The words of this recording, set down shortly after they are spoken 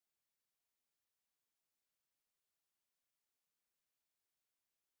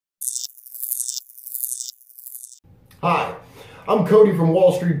Hi, I'm Cody from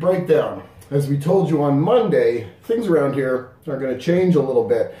Wall Street Breakdown. As we told you on Monday, things around here are going to change a little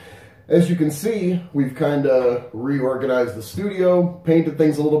bit. As you can see, we've kind of reorganized the studio, painted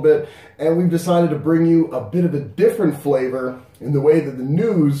things a little bit, and we've decided to bring you a bit of a different flavor in the way that the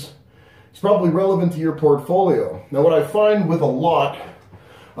news is probably relevant to your portfolio. Now, what I find with a lot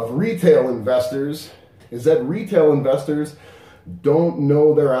of retail investors is that retail investors don't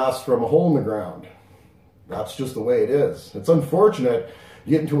know their ass from a hole in the ground. That's just the way it is. It's unfortunate.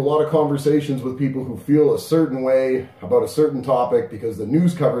 You get into a lot of conversations with people who feel a certain way about a certain topic because the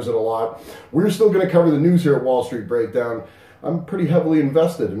news covers it a lot. We're still going to cover the news here at Wall Street Breakdown. I'm pretty heavily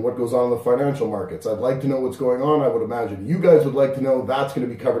invested in what goes on in the financial markets. I'd like to know what's going on. I would imagine you guys would like to know. That's going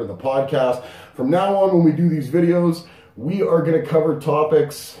to be covered in the podcast. From now on, when we do these videos, we are going to cover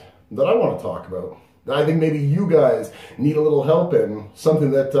topics that I want to talk about, that I think maybe you guys need a little help in,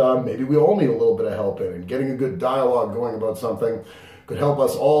 something that maybe we all need a little bit of help in, and getting a good dialogue going about something could help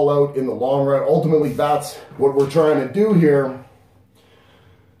us all out in the long run. Ultimately, that's what we're trying to do here.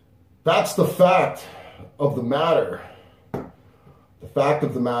 That's the fact of the matter. The fact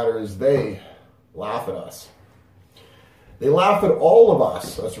of the matter is they laugh at us. They laugh at all of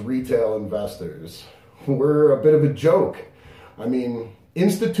us retail investors. We're a bit of a joke. I mean,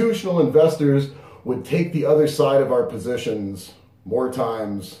 institutional investors would take the other side of our positions more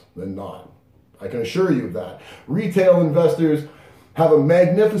times than not. I can assure you of that. Retail investors have a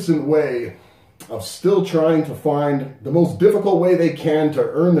magnificent way of still trying to find the most difficult way they can to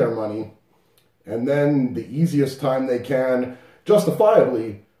earn their money, and then the easiest time they can,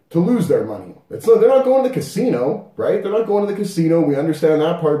 justifiably, to lose their money. They're not going to the casino, right? They're not going to the casino. We understand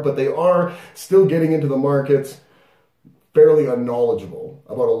that part, but they are still getting into the markets fairly unknowledgeable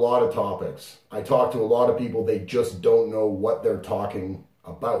about a lot of topics. I talk to a lot of people, they just don't know what they're talking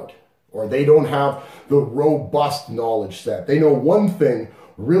about, or they don't have the robust knowledge set. They know one thing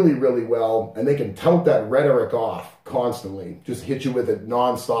really, really well, and they can tout that rhetoric off constantly, just hit you with it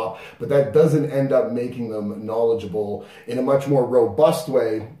nonstop, but that doesn't end up making them knowledgeable in a much more robust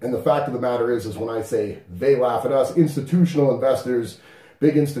way. And the fact of the matter is when I say they laugh at us, institutional investors,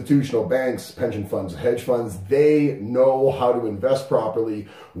 big institutional banks, pension funds, hedge funds, they know how to invest properly.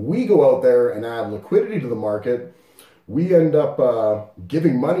 We go out there and add liquidity to the market. We end up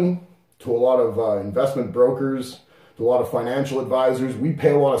giving money to a lot of investment brokers, to a lot of financial advisors. We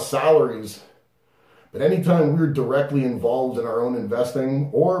pay a lot of salaries. But anytime we're directly involved in our own investing,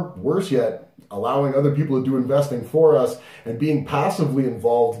 or worse yet, allowing other people to do investing for us and being passively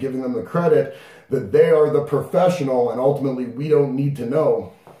involved, giving them the credit that they are the professional and ultimately we don't need to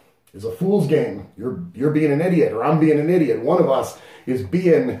know, is a fool's game. You're being an idiot, or I'm being an idiot. One of us is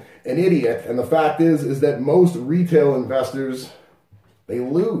being an idiot. And the fact is that most retail investors, they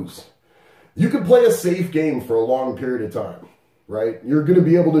lose. You can play a safe game for a long period of time, right? You're going to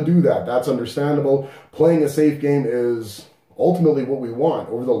be able to do that. That's understandable. Playing a safe game is ultimately what we want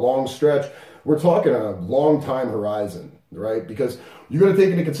over the long stretch. We're talking a long time horizon, right? Because you're going to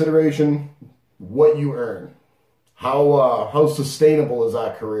take into consideration what you earn. How sustainable is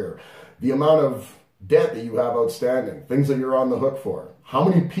that career? The amount of debt that you have outstanding, things that you're on the hook for. How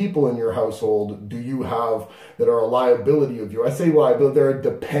many people in your household do you have that are a liability of yours? I say liability, they're a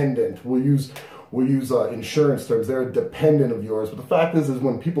dependent. We'll use insurance terms. They're a dependent of yours. But the fact is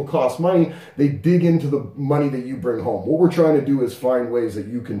when people cost money, they dig into the money that you bring home. What we're trying to do is find ways that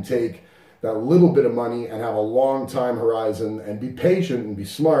you can take that little bit of money and have a long time horizon and be patient and be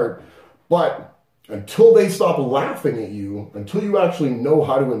smart. But until they stop laughing at you, until you actually know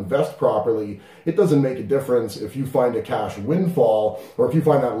how to invest properly, it doesn't make a difference if you find a cash windfall or if you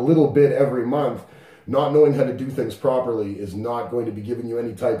find that little bit every month. Not knowing how to do things properly is not going to be giving you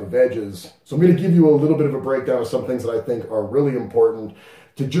any type of edges. So I'm going to give you a little bit of a breakdown of some things that I think are really important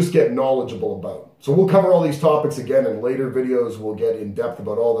to just get knowledgeable about. So we'll cover all these topics again in later videos. We'll get in depth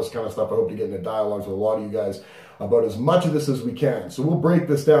about all this kind of stuff. I hope to get into dialogues with a lot of you guys about as much of this as we can. So we'll break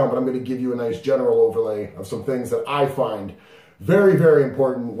this down, but I'm going to give you a nice general overlay of some things that I find very, very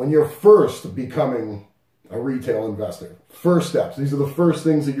important when you're first becoming a retail investor. First steps. These are the first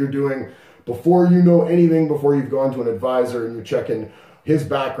things that you're doing before you know anything, before you've gone to an advisor and you're checking his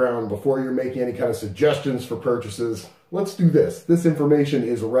background, before you're making any kind of suggestions for purchases. Let's do this. This information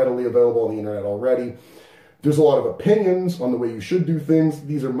is readily available on the internet already. There's a lot of opinions on the way you should do things.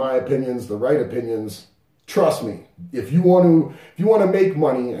 These are my opinions, the right opinions. Trust me, if you want to make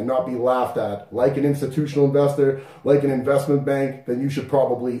money and not be laughed at like an institutional investor, like an investment bank, then you should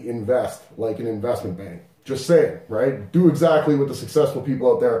probably invest like an investment bank. Just saying, right? Do exactly what the successful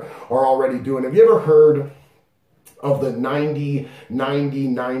people out there are already doing. Have you ever heard of the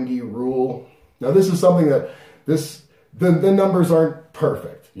 90-90-90 rule? Now, this is something that this the numbers aren't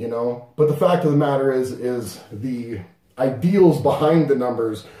perfect, you know, but the fact of the matter is the ideals behind the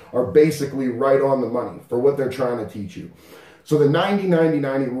numbers are basically right on the money for what they're trying to teach you. So the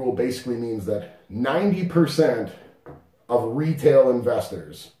 90-90-90 rule basically means that 90% of retail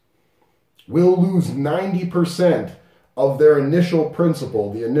investors will lose 90% of their initial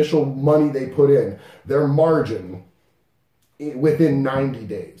principal, the initial money they put in, their margin, within 90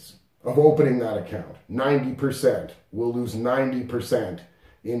 days of opening that account. 90% will lose 90%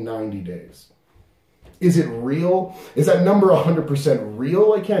 in 90 days. Is it real? Is that number 100%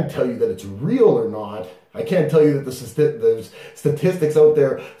 real? I can't tell you that it's real or not. I can't tell you that there's statistics out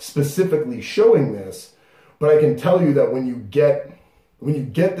there specifically showing this, but I can tell you that when you get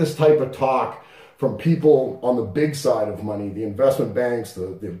this type of talk from people on the big side of money, the investment banks,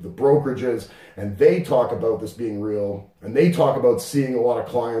 the brokerages, and they talk about this being real, and they talk about seeing a lot of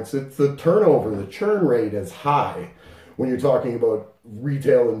clients, it's the turnover, the churn rate is high when you're talking about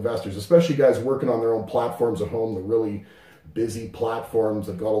retail investors, especially guys working on their own platforms at home, the really busy platforms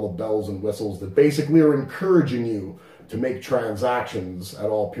that got all the bells and whistles that basically are encouraging you to make transactions at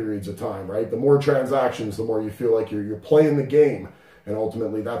all periods of time, right? The more transactions, the more you feel like you're playing the game. And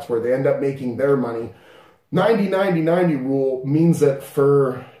ultimately, that's where they end up making their money. 90-90-90 rule means that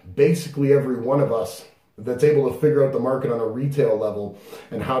for basically every one of us that's able to figure out the market on a retail level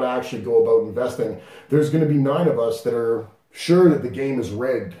and how to actually go about investing, there's going to be 9 of us that are sure that the game is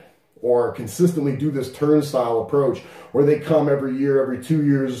rigged, or consistently do this turnstile approach where they come every year, every 2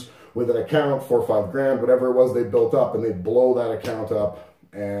 years with an account, 4 or 5 grand, whatever it was they built up, and they blow that account up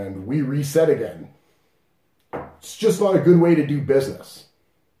and we reset again. It's just not a good way to do business.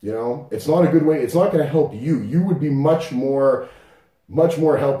 You know, it's not a good way. It's not going to help you. You would be much more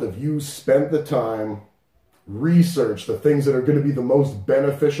helped if you spent the time, research the things that are going to be the most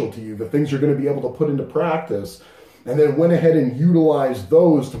beneficial to you, the things you're going to be able to put into practice, and then went ahead and utilized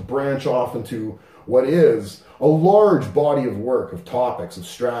those to branch off into what is a large body of work, of topics, of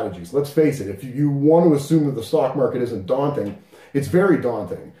strategies. Let's face it, if you want to assume that the stock market isn't daunting, it's very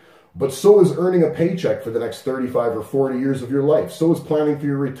daunting. But so is earning a paycheck for the next 35 or 40 years of your life. So is planning for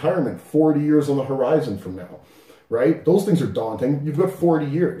your retirement 40 years on the horizon from now, right? Those things are daunting. You've got 40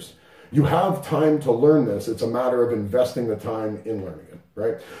 years. You have time to learn this. It's a matter of investing the time in learning it,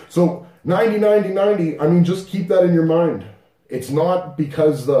 right? So 90-90-90, I mean, just keep that in your mind. It's not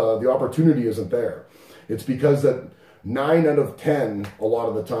because the opportunity isn't there. It's because that 9 out of 10, a lot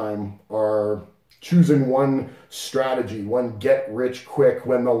of the time, are choosing one strategy, one get rich quick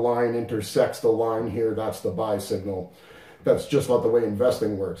when the line intersects the line here, that's the buy signal. That's just not the way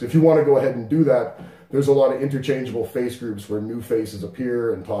investing works. If you want to go ahead and do that, there's a lot of interchangeable face groups where new faces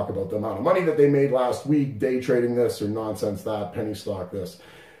appear and talk about the amount of money that they made last week, day trading this or nonsense that, penny stock this,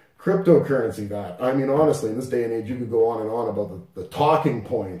 cryptocurrency that. I mean, honestly, in this day and age, you could go on and on about the talking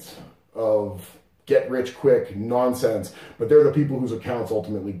points of get rich quick nonsense, but they're the people whose accounts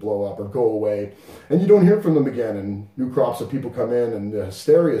ultimately blow up or go away, and you don't hear from them again, and new crops of people come in, and the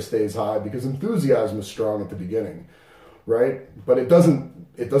hysteria stays high because enthusiasm is strong at the beginning, right? But it doesn't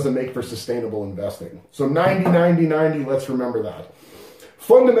make for sustainable investing. So 90-90-90, let's remember that.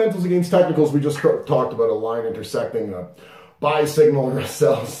 Fundamentals against technicals, we just talked about a line intersecting, a buy signal or a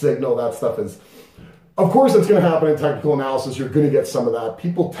sell signal. That stuff is, of course, it's going to happen in technical analysis. You're going to get some of that.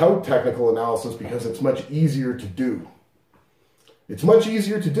 People tout technical analysis because it's much easier to do. It's much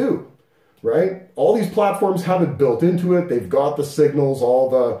easier to do, right? All these platforms have it built into it. They've got the signals, all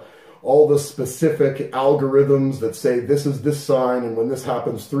the specific algorithms that say this is this sign, and when this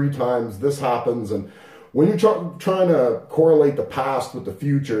happens 3 times, this happens. And when you're trying to correlate the past with the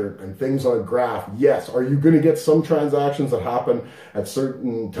future and things on a graph, yes, are you going to get some transactions that happen at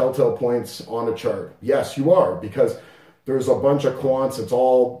certain telltale points on a chart? Yes, you are, because there's a bunch of quants. It's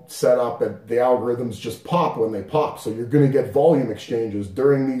all set up and the algorithms just pop when they pop. So you're going to get volume exchanges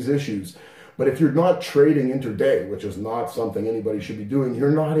during these issues. But if you're not trading intraday, which is not something anybody should be doing,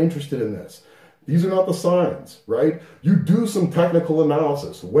 you're not interested in this. These are not the signs, right? You do some technical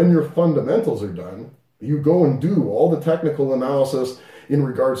analysis. When your fundamentals are done, you go and do all the technical analysis in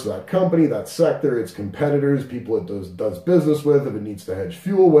regards to that company, that sector, its competitors, people it does business with, if it needs to hedge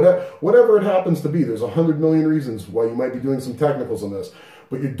fuel, whatever it happens to be. There's 100 million reasons why you might be doing some technicals on this,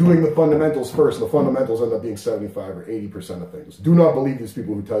 but you're doing the fundamentals first. The fundamentals end up being 75 or 80% of things. Do not believe these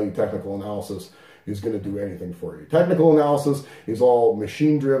people who tell you technical analysis is going to do anything for you. Technical analysis is all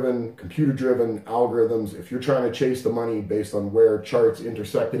machine-driven, computer-driven algorithms. If you're trying to chase the money based on where charts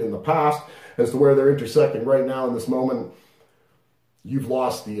intersected in the past as to where they're intersecting right now in this moment, you've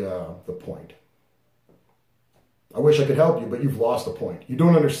lost the point. I wish I could help you, but you've lost the point. You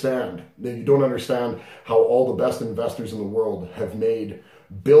don't understand. You don't understand how all the best investors in the world have made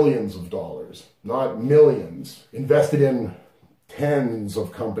billions of dollars, not millions, invested in tens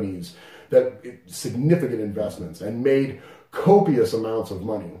of companies, that significant investments, and made copious amounts of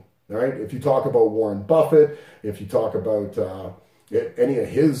money. All right. If you talk about Warren Buffett, if you talk about any of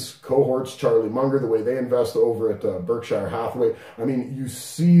his cohorts, Charlie Munger, the way they invest over at Berkshire Hathaway, I mean, you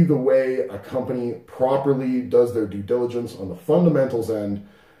see the way a company properly does their due diligence on the fundamentals end.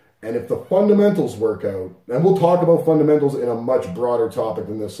 And if the fundamentals work out, and we'll talk about fundamentals in a much broader topic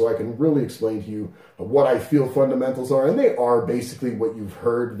than this, so I can really explain to you what I feel fundamentals are, and they are basically what you've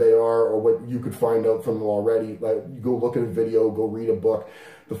heard they are, or what you could find out from them already. Like, you go look at a video, go read a book.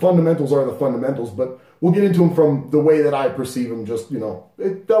 The fundamentals are the fundamentals, but we'll get into them from the way that I perceive them. Just,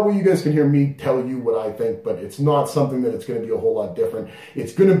 that way you guys can hear me tell you what I think, but it's not something that it's going to be a whole lot different.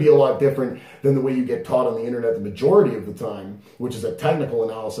 It's going to be a lot different than the way you get taught on the internet the majority of the time, which is that technical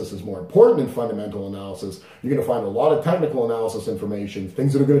analysis is more important than fundamental analysis. You're going to find a lot of technical analysis information,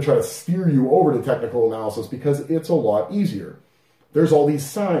 things that are going to try to steer you over to technical analysis because it's a lot easier. There's all these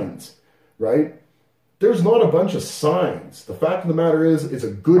signs, right? There's not a bunch of signs. The fact of the matter is a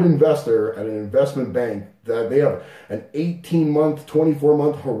good investor at an investment bank, that they have an 18-month,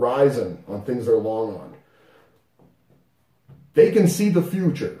 24-month horizon on things they're long on. They can see the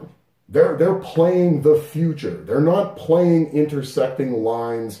future. They're playing the future. They're not playing intersecting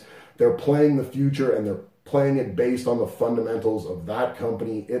lines. They're playing the future, and they're playing it based on the fundamentals of that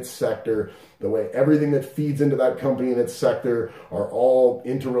company, its sector, the way everything that feeds into that company and its sector are all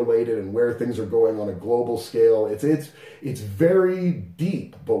interrelated, and where things are going on a global scale. It's very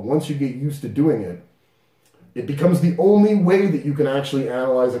deep, but once you get used to doing it, it becomes the only way that you can actually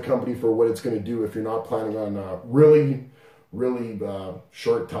analyze a company for what it's going to do if you're not planning on really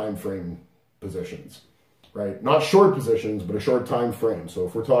short time frame positions, right? Not short positions, but a short time frame. So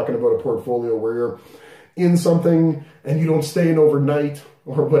if we're talking about a portfolio where you're in something and you don't stay in overnight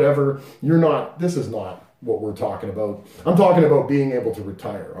or whatever, this is not what we're talking about. I'm talking about being able to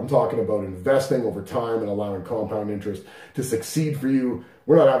retire. I'm talking about investing over time and allowing compound interest to succeed for you.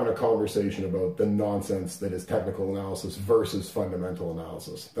 We're not having a conversation about the nonsense that is technical analysis versus fundamental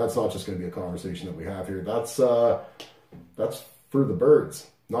analysis. That's not just going to be a conversation that we have here. That's for the birds,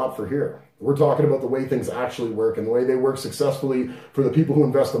 not for here. We're talking about the way things actually work and the way they work successfully for the people who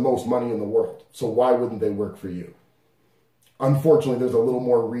invest the most money in the world. So why wouldn't they work for you? Unfortunately, there's a little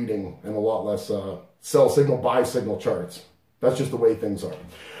more reading and a lot less sell signal, buy signal charts. That's just the way things are.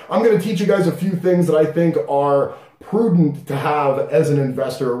 I'm going to teach you guys a few things that I think are prudent to have as an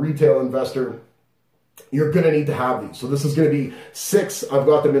investor, a retail investor. You're going to need to have these. So this is going to be 6. I've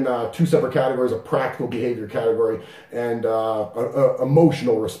got them in 2 separate categories: a practical behavior category and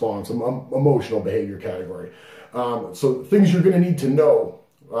emotional response, emotional behavior category. So things you're going to need to know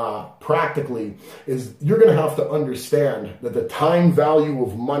practically is you're going to have to understand that the time value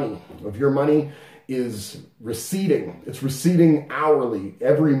of money, of your money, is receding. It's receding hourly,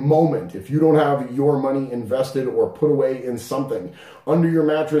 every moment. If you don't have your money invested or put away in something under your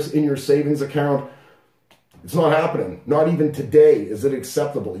mattress, in your savings account, it's not happening. Not even today is it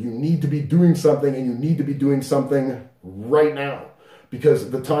acceptable. You need to be doing something, and you need to be doing something right now,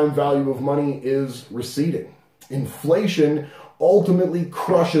 because the time value of money is receding. Inflation ultimately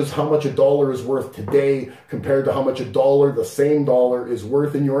crushes how much a dollar is worth today compared to how much the same dollar is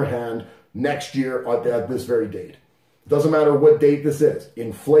worth in your hand next year at this very date. Doesn't matter what date this is.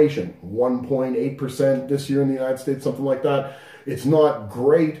 Inflation, 1.8% this year in the United States, something like that. It's not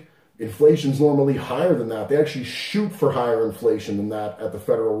great. Inflation's normally higher than that. They actually shoot for higher inflation than that at the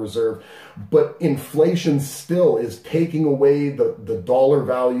Federal Reserve. But inflation still is taking away the dollar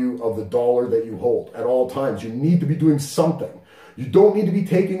value of the dollar that you hold at all times. You need to be doing something. You don't need to be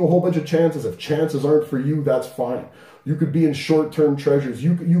taking a whole bunch of chances. If chances aren't for you, that's fine. You could be in short-term treasuries.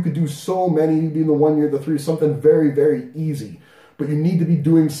 You could do so many. You could be in the 1 year, the 3, something very, very easy. But you need to be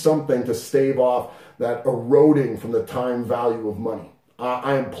doing something to stave off that eroding from the time value of money.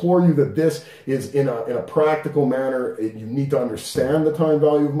 I implore you that this is in a practical manner. You need to understand the time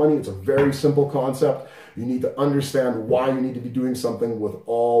value of money. It's a very simple concept. You need to understand why you need to be doing something with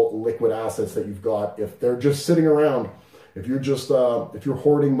all liquid assets that you've got. If they're just sitting around, if you're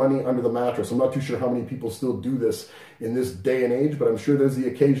hoarding money under the mattress, I'm not too sure how many people still do this in this day and age, but I'm sure there's the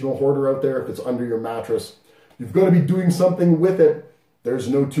occasional hoarder out there. If it's under your mattress, you've got to be doing something with it. There's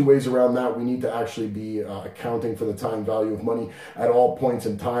no two ways around that. We need to actually be accounting for the time value of money at all points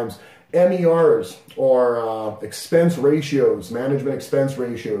in times. MERs, or expense ratios, management expense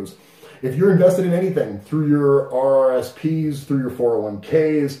ratios. If you're invested in anything through your RRSPs, through your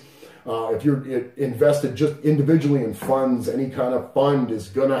 401ks, If you're invested just individually in funds, any kind of fund is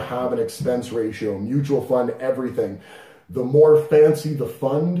going to have an expense ratio. Mutual fund, everything. The more fancy the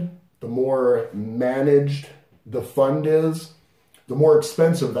fund, the more managed the fund is, the more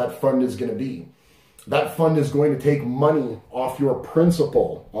expensive that fund is going to be. That fund is going to take money off your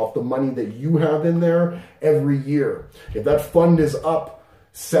principal, off the money that you have in there every year. If that fund is up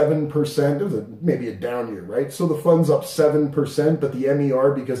 7%, it was maybe a down year, right? So the fund's up 7%, but the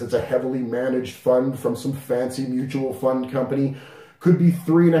MER, because it's a heavily managed fund from some fancy mutual fund company, could be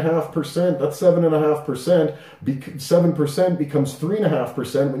 3.5%. That's 7.5%. 7% becomes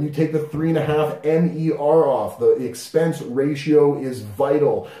 3.5% when you take the 3.5 MER off. The expense ratio is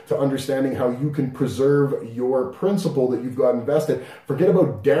vital to understanding how you can preserve your principal that you've got invested. Forget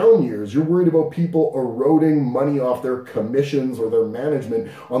about down years. You're worried about people eroding money off their commissions or their management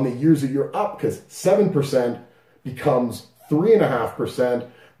on the years that you're up, because 7% becomes 3.5%.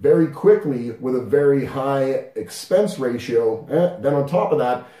 very quickly with a very high expense ratio. Then on top of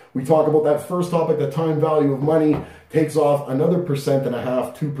that, we talk about that first topic, the time value of money takes off another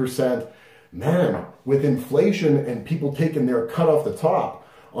 1.5%, 2%. Man, with inflation and people taking their cut off the top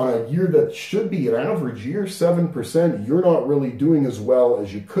on a year that should be an average year, 7%, you're not really doing as well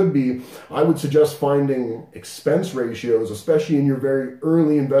as you could be. I would suggest finding expense ratios, especially in your very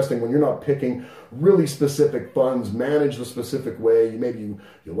early investing when you're not picking really specific funds, manage the specific way. You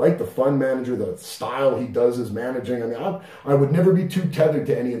like the fund manager, the style he does his managing. I mean, I would never be too tethered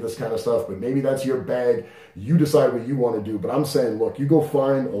to any of this kind of stuff, but maybe that's your bag. You decide what you want to do. But I'm saying, look, you go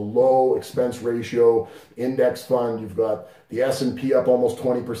find a low expense ratio index fund. You've got the S&P up almost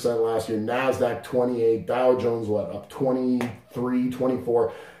 20% last year, NASDAQ 28, Dow Jones, up 23,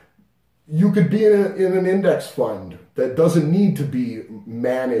 24. You could be in an index fund that doesn't need to be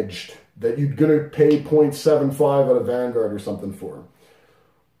managed, that you're going to pay 0.75 out of Vanguard or something for.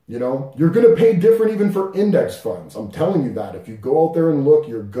 You know, you're going to pay different even for index funds. I'm telling you that. If you go out there and look,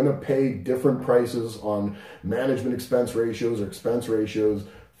 you're going to pay different prices on management expense ratios or expense ratios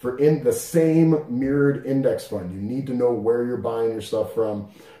for in the same mirrored index fund. You need to know where you're buying your stuff from.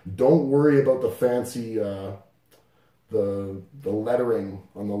 Don't worry about the fancy, the lettering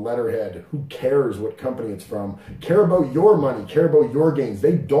on the letterhead. Who cares what company it's from? Care about your money. Care about your gains.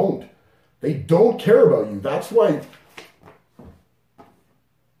 They don't. They don't care about you. That's why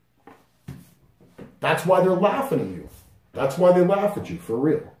they're laughing at you. That's why they laugh at you, for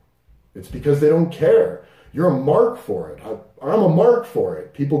real. It's because they don't care. You're a mark for it. I'm a mark for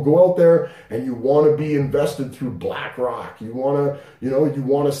it. People go out there and you want to be invested through BlackRock. You want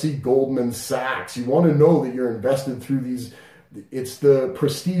to see Goldman Sachs. You want to know that you're invested through these. It's the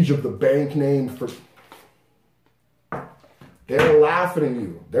prestige of the bank name. They're laughing at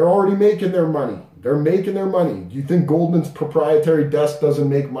you. They're already making their money. They're making their money. Do you think Goldman's proprietary desk doesn't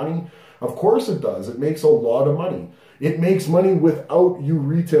make money? Of course it does. It makes a lot of money. It makes money without you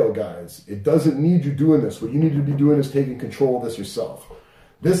retail guys. It doesn't need you doing this. What you need to be doing is taking control of this yourself.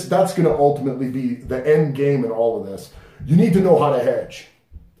 That's going to ultimately be the end game in all of this. You need to know how to hedge.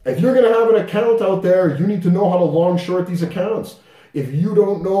 If you're going to have an account out there, you need to know how to long short these accounts. If you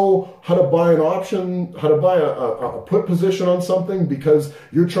don't know how to buy an option, how to buy a put position on something because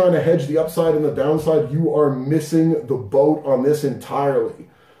you're trying to hedge the upside and the downside, you are missing the boat on this entirely.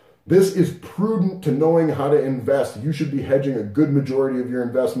 This is prudent to knowing how to invest. You should be hedging a good majority of your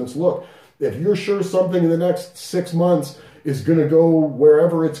investments. Look, if you're sure something in the next 6 months is going to go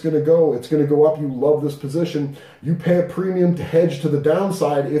wherever it's going to go up, you love this position, you pay a premium to hedge to the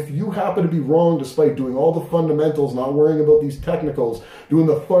downside. If you happen to be wrong, despite doing all the fundamentals, not worrying about these technicals, doing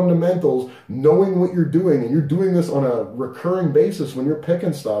the fundamentals, knowing what you're doing, and you're doing this on a recurring basis when you're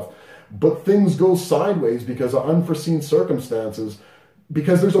picking stuff, but things go sideways because of unforeseen circumstances,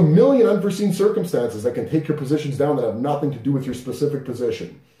 because there's a million unforeseen circumstances that can take your positions down that have nothing to do with your specific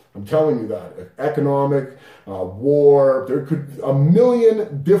position. I'm telling you that. Economic, war, there could, a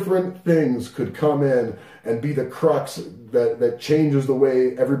million different things could come in and be the crux that changes the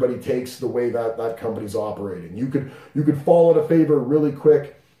way everybody takes the way that company's operating. You could fall out of favor really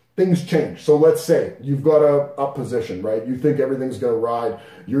quick. Things change. So let's say you've got a up position, right? You think everything's going to ride.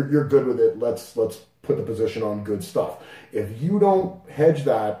 You're good with it. Let's put the position on good stuff. If you don't hedge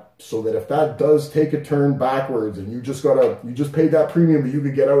that so that if that does take a turn backwards and you just paid that premium that you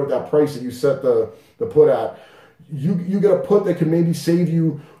could get out at that price that you set the put at, you get a put that can maybe save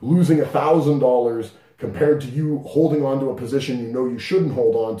you losing $1,000 compared to you holding on to a position you know you shouldn't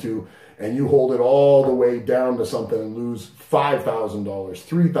hold on to, and you hold it all the way down to something and lose $5,000,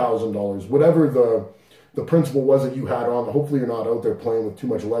 $3,000, whatever the principle was that you had on. Hopefully you're not out there playing with too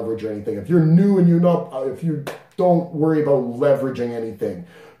much leverage or anything. If you're new and if you don't worry about leveraging anything,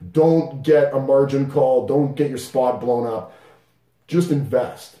 Don't get a margin call. Don't get your spot blown up. Just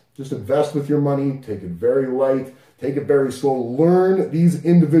invest. Just invest with your money. Take it very light. Take it very slow. Learn these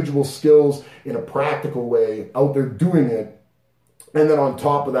individual skills in a practical way out there doing it. And then on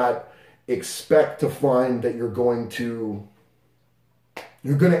top of that, expect to find that you're going to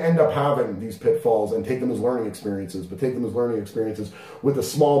end up having these pitfalls, and take them as learning experiences, but take them as learning experiences with a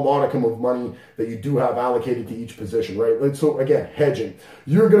small modicum of money that you do have allocated to each position, right? So again, hedging.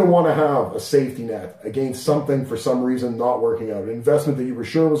 You're going to want to have a safety net against something for some reason not working out. An investment that you were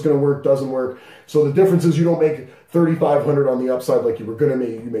sure was going to work doesn't work. So the difference is you don't make $3,500 on the upside like you were going to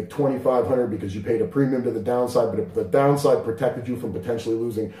make. You make $2,500 because you paid a premium to the downside, but if the downside protected you from potentially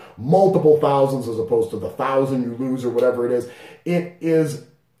losing multiple thousands as opposed to the 1,000 you lose or whatever it is, it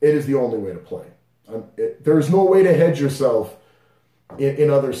is the only way to play. There's no way to hedge yourself in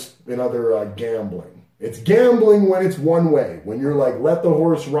other gambling. It's gambling when it's one way. When you're like, let the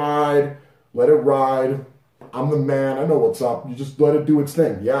horse ride, let it ride. I'm the man. I know what's up. You just let it do its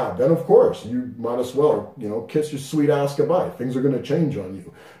thing. Yeah, then of course you might as well, kiss your sweet ass goodbye. Things are going to change on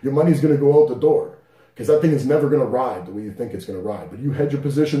you. Your money's going to go out the door because that thing is never going to ride the way you think it's going to ride. But you hedge your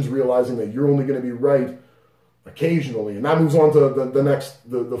positions realizing that you're only going to be right occasionally. And that moves on to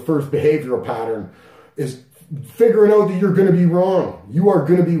the first behavioral pattern is figuring out that you're going to be wrong. You are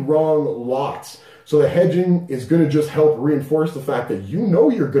going to be wrong lots. So the hedging is going to just help reinforce the fact that you're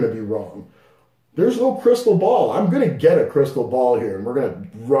going to be wrong. There's no crystal ball. I'm going to get a crystal ball here, and we're going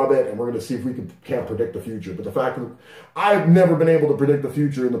to rub it, and we're going to see if we can't predict the future. But the fact that I've never been able to predict the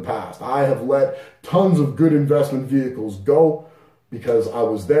future in the past. I have let tons of good investment vehicles go because I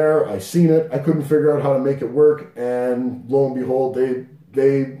was there, I seen it, I couldn't figure out how to make it work, and lo and behold, they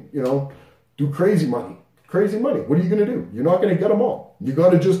do crazy money. Crazy money. What are you going to do? You're not going to get them all. You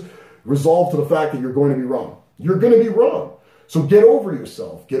got to just resolve to the fact that you're going to be wrong. You're going to be wrong. So get over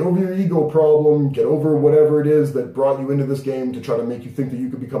yourself. Get over your ego problem. Get over whatever it is that brought you into this game to try to make you think that you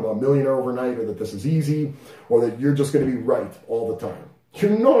could become a millionaire overnight, or that this is easy, or that you're just going to be right all the time.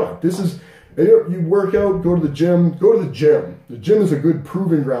 You're not. You work out, go to the gym. Go to the gym. The gym is a good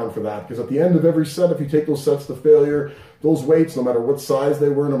proving ground for that, because at the end of every set, if you take those sets to failure, those weights, no matter what size they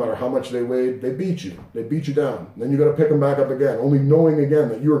were, no matter how much they weighed, they beat you. They beat you down. Then you got to pick them back up again, only knowing again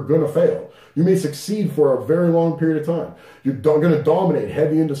that you are going to fail. You may succeed for a very long period of time. You're going to dominate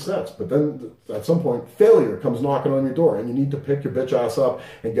heavy into sets, but then at some point, failure comes knocking on your door, and you need to pick your bitch ass up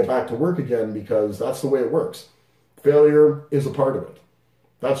and get back to work again, because that's the way it works. Failure is a part of it.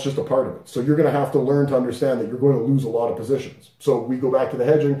 That's just a part of it. So you're going to have to learn to understand that you're going to lose a lot of positions. So we go back to the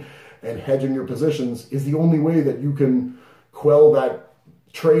hedging, and hedging your positions is the only way that you can quell that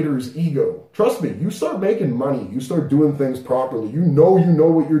trader's ego. Trust me, you start making money, you start doing things properly, you know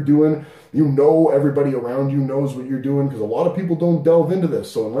what you're doing, everybody around you knows what you're doing, because a lot of people don't delve into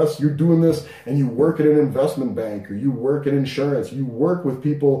this. So unless you're doing this and you work at an investment bank, or you work in insurance, you work with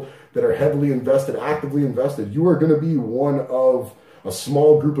people that are heavily invested, actively invested, you are going to be one of a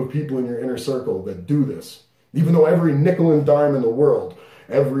small group of people in your inner circle that do this. Even though every nickel and dime in the world,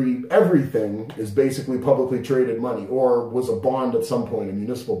 everything is basically publicly traded money, or was a bond at some point, a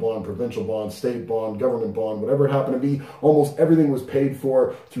municipal bond, provincial bond, state bond, government bond, whatever it happened to be. Almost everything was paid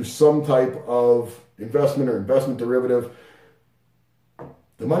for through some type of investment or investment derivative.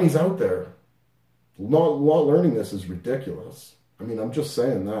 The money's out there. Not learning this is ridiculous. I mean, I'm just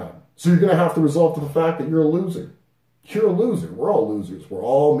saying that. So you're going to have to resolve to the fact that you're a loser. You're a loser. We're all losers. We're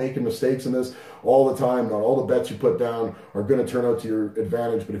all making mistakes in this all the time. Not all the bets you put down are going to turn out to your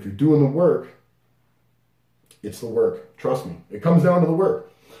advantage. But if you're doing the work, it's the work. Trust me. It comes down to the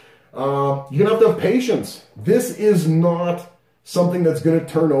work. You're going to have patience. This is not something that's going to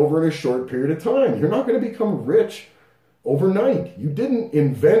turn over in a short period of time. You're not going to become rich overnight. You didn't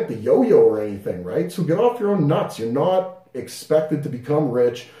invent the yo-yo or anything, right? So get off your own nuts. You're not expected to become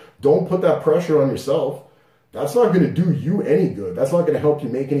rich. Don't put that pressure on yourself. That's not going to do you any good. That's not going to help you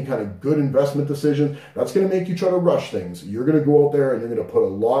make any kind of good investment decision. That's going to make you try to rush things. You're going to go out there and you're going to put a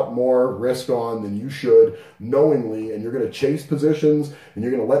lot more risk on than you should knowingly, and you're going to chase positions, and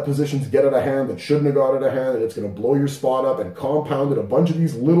you're going to let positions get out of hand that shouldn't have got out of hand, and it's going to blow your spot up and compound it. A bunch of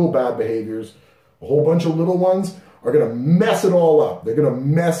these little bad behaviors, a whole bunch of little ones, are going to mess it all up. They're going to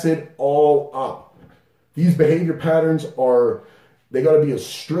mess it all up. These behavior patterns they got to be as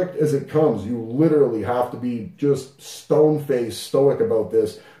strict as it comes. You literally have to be just stone-faced, stoic about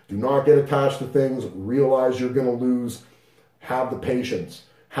this. Do not get attached to things. Realize you're going to lose. Have the patience.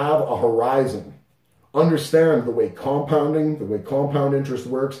 Have a horizon. Understand the way compound interest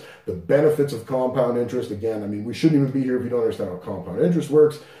works, the benefits of compound interest. Again, I mean, we shouldn't even be here if you don't understand how compound interest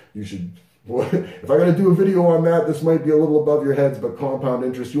works. You should If I got to do a video on that, this might be a little above your heads, but compound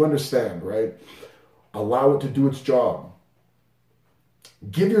interest, you understand, right? Allow it to do its job.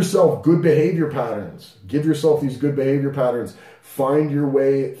 Give yourself good behavior patterns. Give yourself these good behavior patterns. Find your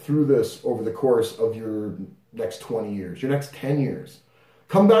way through this over the course of your next 20 years, your next 10 years.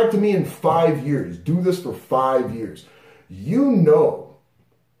 Come back to me in 5 years. Do this for 5 years. You know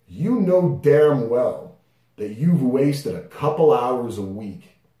damn well that you've wasted a couple hours a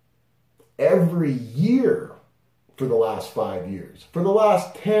week every year for the last 5 years, for the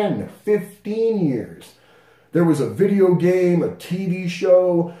last 10, 15 years. There was a video game, a TV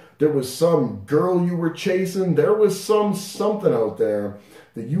show, there was some girl you were chasing, there was something out there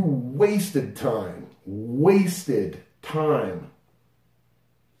that you wasted time.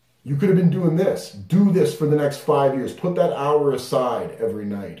 You could have been doing this. Do this for the next 5 years. Put that hour aside every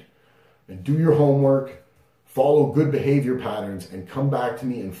night and do your homework. Follow good behavior patterns and come back to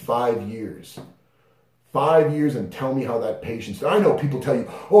me in 5 years. 5 years and tell me how that patience. I know people tell you,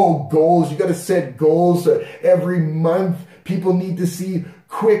 oh, goals, you got to set goals every month. People need to see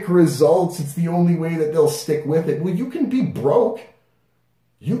quick results. It's the only way that they'll stick with it. Well, you can be broke.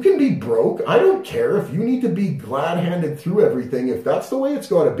 You can be broke. I don't care if you need to be glad-handed through everything. If that's the way it's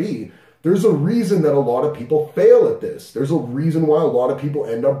got to be, there's a reason that a lot of people fail at this. There's a reason why a lot of people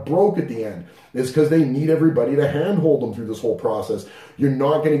end up broke at the end. It's because they need everybody to handhold them through this whole process. You're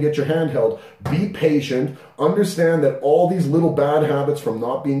not going to get your hand held. Be patient. Understand that all these little bad habits from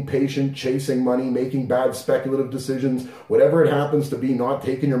not being patient, chasing money, making bad speculative decisions, whatever it happens to be, not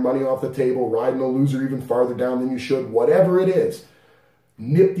taking your money off the table, riding a loser even farther down than you should, whatever it is,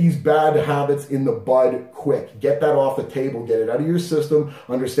 nip these bad habits in the bud quick. Get that off the table. Get it out of your system.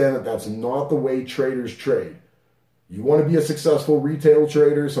 Understand that that's not the way traders trade. You want to be a successful retail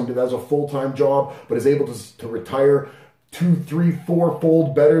trader, somebody that has a full-time job, but is able to retire 2, 3,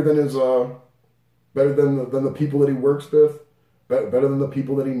 4-fold better than the people that he works with, better than the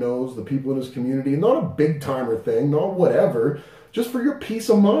people that he knows, the people in his community. Not a big-timer thing, not whatever, just for your peace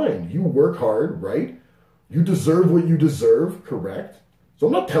of mind. You work hard, right? You deserve what you deserve, correct? So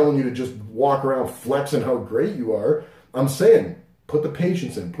I'm not telling you to just walk around flexing how great you are. I'm saying put the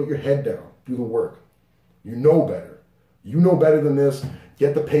patience in, put your head down, do the work. You know better. You know better than this.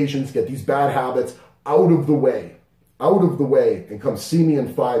 Get the patience, get these bad habits out of the way, and come see me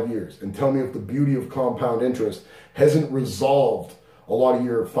in 5 years and tell me if the beauty of compound interest hasn't resolved a lot of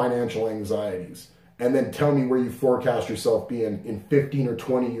your financial anxieties. And then tell me where you forecast yourself being in 15 or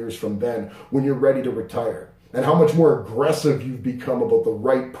 20 years from then when you're ready to retire. And how much more aggressive you've become about the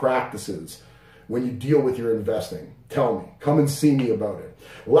right practices when you deal with your investing. Tell me. Come and see me about it.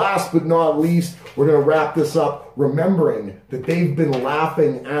 Last but not least, we're going to wrap this up remembering that they've been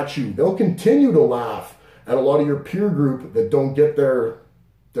laughing at you. They'll continue to laugh at a lot of your peer group that don't get their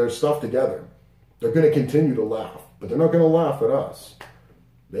stuff together. They're going to continue to laugh, but they're not going to laugh at us.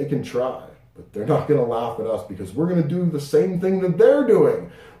 They can try, but they're not going to laugh at us because we're going to do the same thing that they're doing.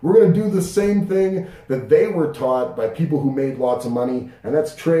 We're going to do the same thing that they were taught by people who made lots of money, and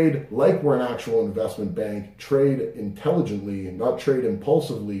that's trade like we're an actual investment bank, trade intelligently, not trade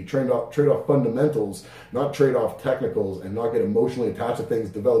impulsively, trade off fundamentals, not trade off technicals, and not get emotionally attached to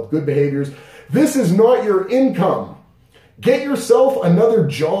things, develop good behaviors. This is not your income. Get yourself another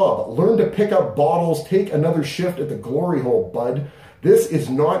job. Learn to pick up bottles. Take another shift at the glory hole, bud. This is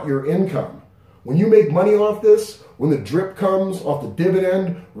not your income. When you make money off this, when the drip comes off the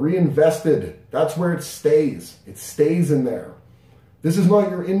dividend, reinvested. That's where it stays. It stays in there. This is not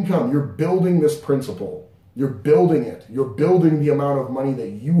your income. You're building this principle. You're building it. You're building the amount of money that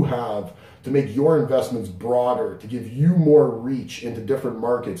you have to make your investments broader, to give you more reach into different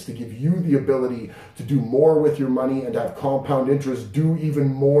markets, to give you the ability to do more with your money and to have compound interest do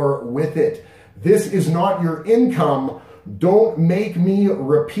even more with it. This is not your income. Don't make me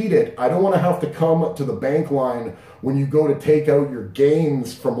repeat it. I don't want to have to come to the bank line when you go to take out your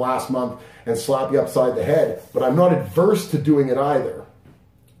gains from last month and slap you upside the head. But I'm not adverse to doing it either.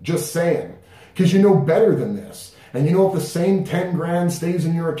 Just saying. Because you know better than this. And you know if the same 10 grand stays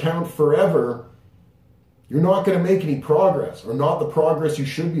in your account forever, you're not going to make any progress, or not the progress you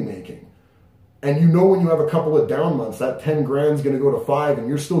should be making. And you know when you have a couple of down months, that 10 grand is going to go to 5, and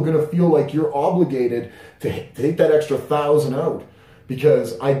you're still going to feel like you're obligated to take that extra 1,000 out.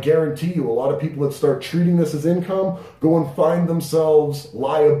 Because I guarantee you, a lot of people that start treating this as income go and find themselves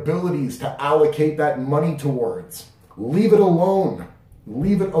liabilities to allocate that money towards. Leave it alone.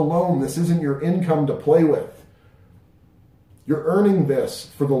 Leave it alone. This isn't your income to play with. You're earning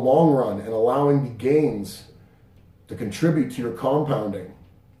this for the long run and allowing the gains to contribute to your compounding.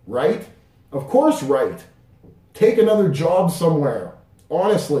 Right? Of course, right. Take another job somewhere.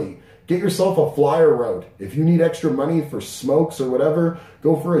 Honestly, Get yourself a flyer route. If you need extra money for smokes or whatever,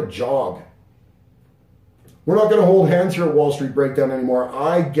 go for a jog. We're not going to hold hands here at Wall Street Breakdown anymore.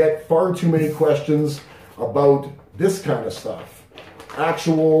 I get far too many questions about this kind of stuff.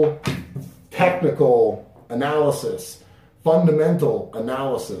 Actual technical analysis, fundamental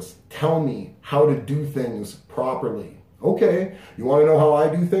analysis. Tell me how to do things properly. Okay, you want to know how I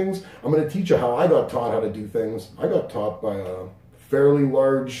do things? I'm going to teach you how I got taught how to do things. I got taught by a fairly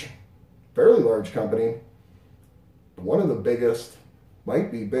large company. One of the biggest,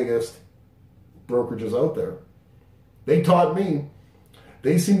 might be biggest, brokerages out there. They taught me.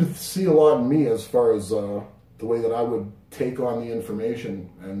 They seem to see a lot in me as far as the way that I would take on the information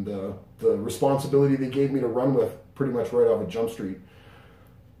and the responsibility they gave me to run with pretty much right off of Jump Street.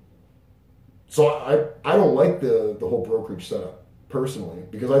 So I don't like the whole brokerage setup personally,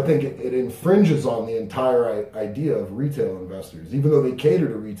 because I think it infringes on the entire idea of retail investors. Even though they cater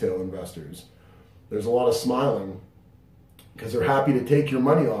to retail investors, there's a lot of smiling because they're happy to take your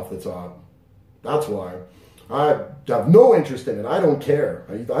money off the top. That's why. I have no interest in it. I don't care.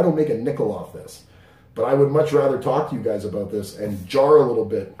 I don't make a nickel off this. But I would much rather talk to you guys about this and jar a little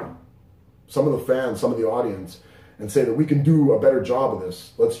bit some of the fans, some of the audience, and say that we can do a better job of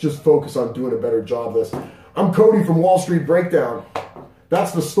this. Let's just focus on doing a better job of this. I'm Cody from Wall Street Breakdown.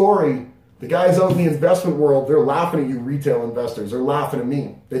 That's the story. The guys out in the investment world, they're laughing at you retail investors. They're laughing at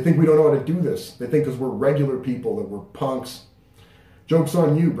me. They think we don't know how to do this. They think because we're regular people that we're punks. Joke's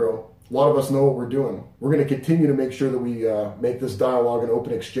on you, bro. A lot of us know what we're doing. We're going to continue to make sure that we make this dialogue an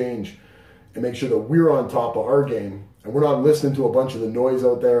open exchange and make sure that we're on top of our game. And we're not listening to a bunch of the noise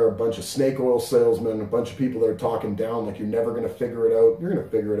out there, a bunch of snake oil salesmen, a bunch of people that are talking down like you're never going to figure it out. You're going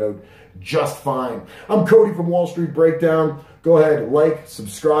to figure it out just fine. I'm Cody from Wall Street Breakdown. Go ahead, like,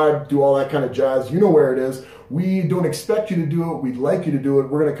 subscribe, do all that kind of jazz. You know where it is. We don't expect you to do it. We'd like you to do it.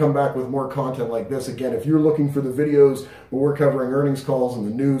 We're going to come back with more content like this. Again, if you're looking for the videos where we're covering earnings calls and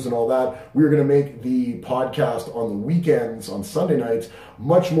the news and all that, we're going to make the podcast on the weekends, on Sunday nights,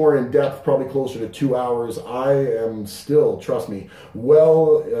 much more in depth, probably closer to 2 hours. I am still, trust me,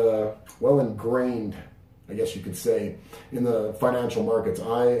 well ingrained, I guess you could say, in the financial markets.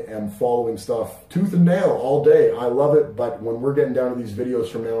 I am following stuff tooth and nail all day. I love it, but when we're getting down to these videos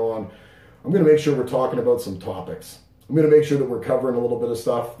from now on, I'm going to make sure we're talking about some topics. I'm going to make sure that we're covering a little bit of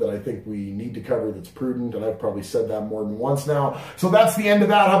stuff that I think we need to cover that's prudent, and I've probably said that more than once now. So that's the end of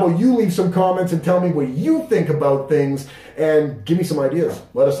that. How about you leave some comments and tell me what you think about things and give me some ideas.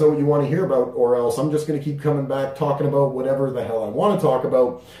 Let us know what you want to hear about, or else I'm just going to keep coming back talking about whatever the hell I want to talk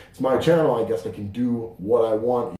about. It's my channel. I guess I can do what I want.